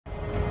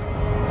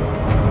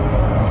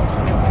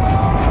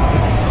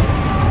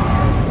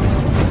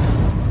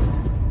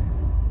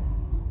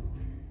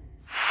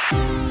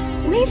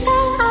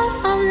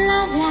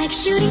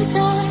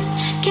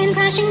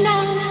crashing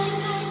down,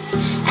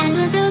 and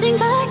we're building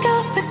back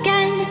up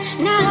again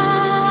now.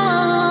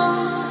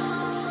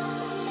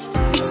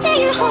 I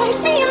see your heart,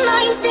 see your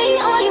mind, see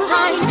all you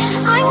hide.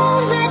 I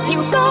won't let you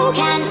go,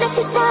 can't let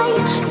this fight.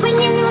 When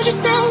you lose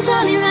yourself,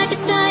 I'll be right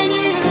beside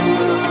you.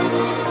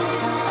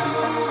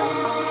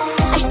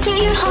 I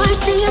see your heart,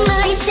 see your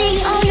mind,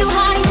 see all you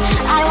hide.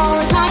 I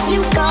won't let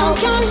you go,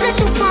 can't let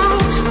this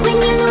fight. When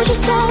you lose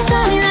yourself,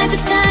 I'll be right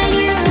beside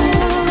you.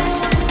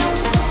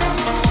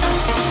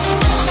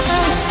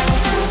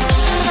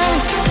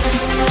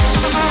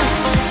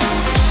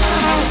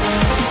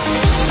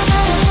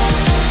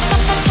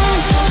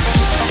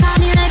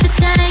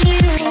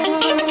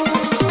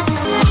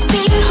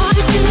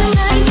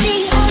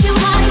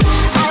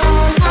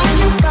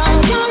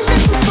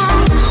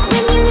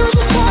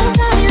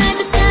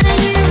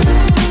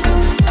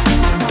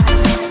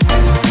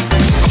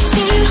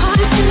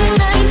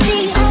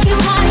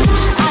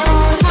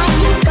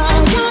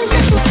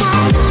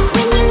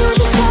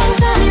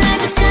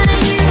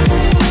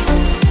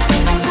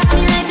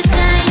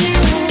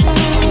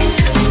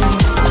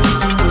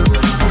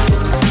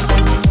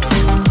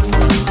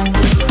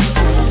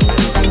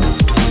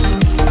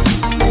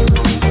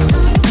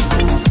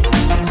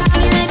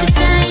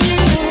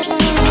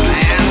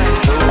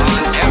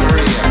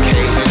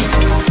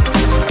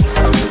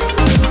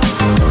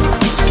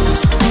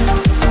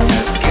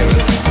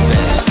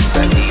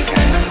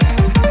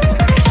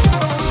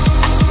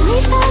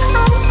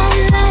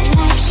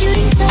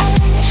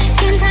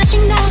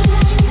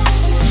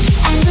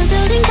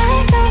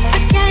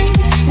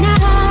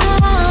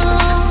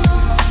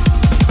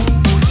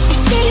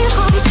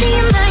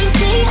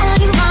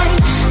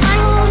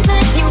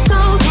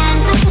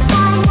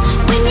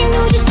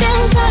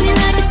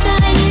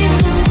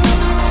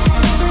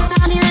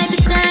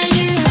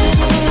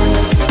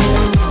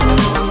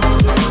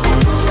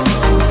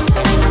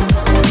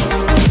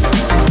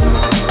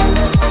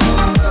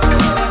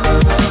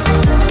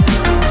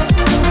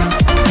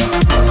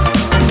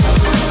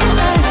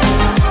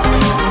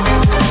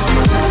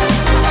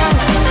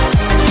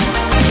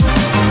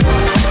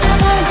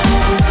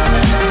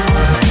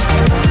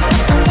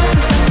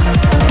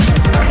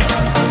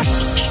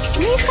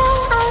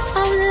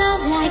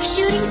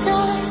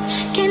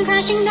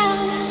 Crashing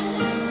down,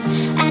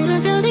 and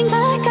we're building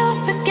back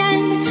up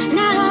again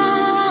now.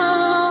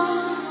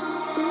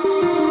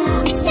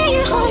 I see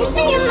your heart,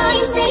 see your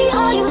mind, see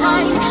all you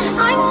hide.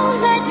 I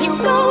won't let